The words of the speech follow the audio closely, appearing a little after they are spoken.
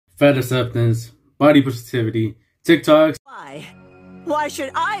fat acceptance, body positivity, TikToks. Why? Why should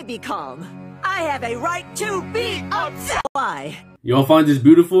I be calm? I have a right to be upset. Why? Y'all find this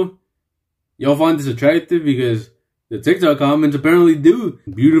beautiful? Y'all find this attractive? Because the TikTok comments apparently do.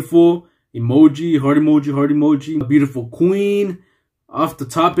 Beautiful emoji, heart emoji, heart emoji. A beautiful queen. Off the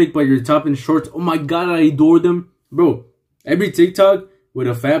topic, but you're top in shorts. Oh my god, I adore them. Bro, every TikTok with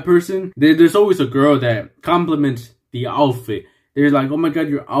a fat person, there's always a girl that compliments the outfit. They're like, oh my god,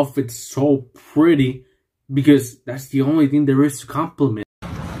 your outfit's so pretty. Because that's the only thing there is to compliment.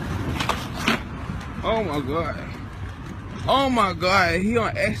 Oh my god. Oh my god, he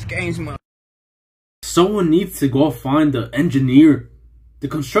on X Games mode. Someone needs to go find the engineer, the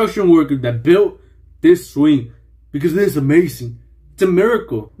construction worker that built this swing. Because it is amazing. It's a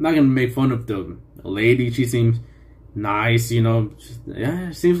miracle. I'm not gonna make fun of the lady. She seems nice, you know.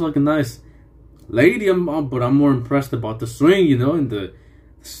 Yeah, seems like a nice lady. But I'm more impressed about the swing, you know, and the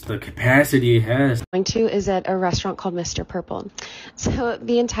capacity it has. Going to is at a restaurant called Mr. Purple. So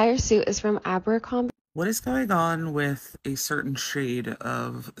the entire suit is from Abercrombie. What is going on with a certain shade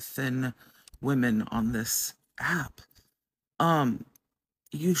of thin women on this app?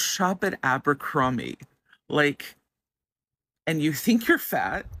 You shop at Abercrombie, like, and you think you're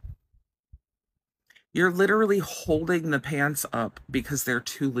fat. You're literally holding the pants up because they're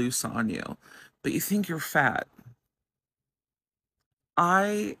too loose on you, but you think you're fat.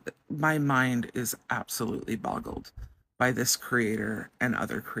 My mind is absolutely boggled by this creator and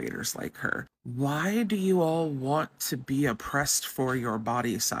other creators like her. Why do you all want to be oppressed for your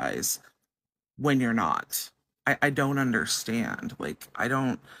body size when you're not? I don't understand. Like,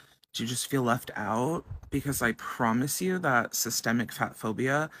 do you just feel left out? Because I promise you that systemic fat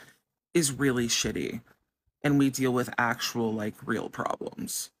phobia is really shitty. And we deal with actual, like, real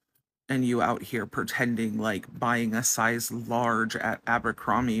problems. And you out here pretending like buying a size large at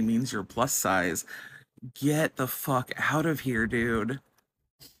Abercrombie means you're plus size. Get the fuck out of here, dude.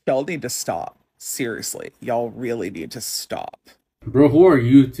 Y'all need to stop. Seriously, y'all really need to stop. Bro, who are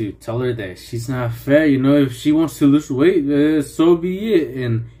you to tell her that she's not fat? You know, if she wants to lose weight, so be it.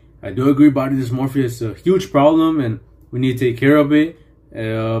 And I do agree body dysmorphia is a huge problem and we need to take care of it.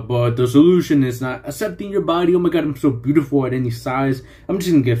 But the solution is not accepting your body. Oh my god, I'm so beautiful at any size. I'm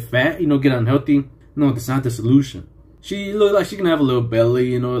just gonna get fat, you know, get unhealthy. No, that's not the solution. She looks like she can have a little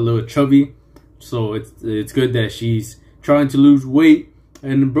belly, you know, a little chubby. So it's good that she's trying to lose weight.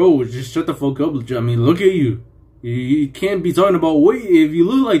 And bro, just shut the fuck up. I mean, look at you. You can't be talking about weight if you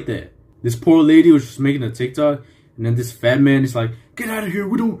look like that. This poor lady was just making a TikTok, and then this fat man is like, "Get out of here.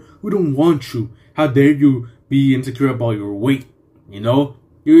 We don't want you. How dare you be insecure about your weight? You know,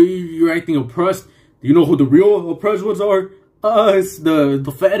 you're acting oppressed. Do you know who the real oppressed ones are? Us,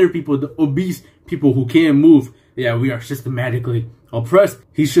 the fatter people, the obese people who can't move. Yeah, we are systematically oppressed.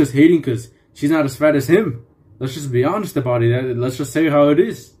 He's just hating because she's not as fat as him. Let's just be honest about it. Let's just say how it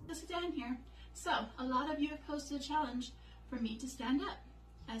is." Sit down here. So, a lot of you have posted a challenge for me to stand up,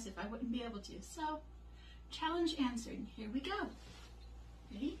 as if I wouldn't be able to. So, challenge answered. Here we go.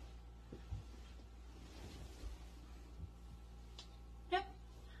 Ready? Yep,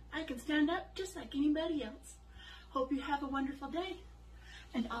 I can stand up just like anybody else. Hope you have a wonderful day.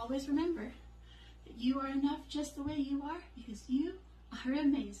 And always remember that you are enough just the way you are because you are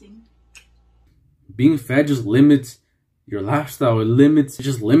amazing. Being fat just limits your lifestyle. It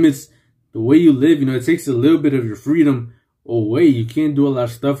just limits the way you live. You know, it takes a little bit of your freedom away. You can't do a lot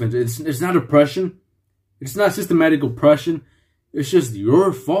of stuff. And it's not oppression. It's not systematic oppression. It's just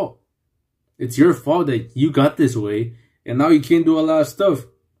your fault. It's your fault that you got this way. And now you can't do a lot of stuff.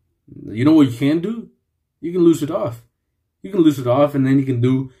 You know what you can do? You can lose it off. You can lose it off and then you can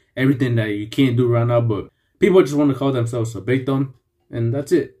do everything that you can't do right now. But people just want to call themselves a victim. And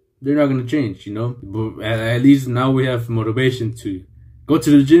that's it. They're not going to change, you know. But at least now we have motivation to go to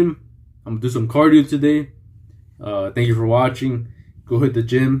the gym. I'm going to do some cardio today. Thank you for watching. Go hit the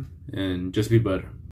gym and just be better.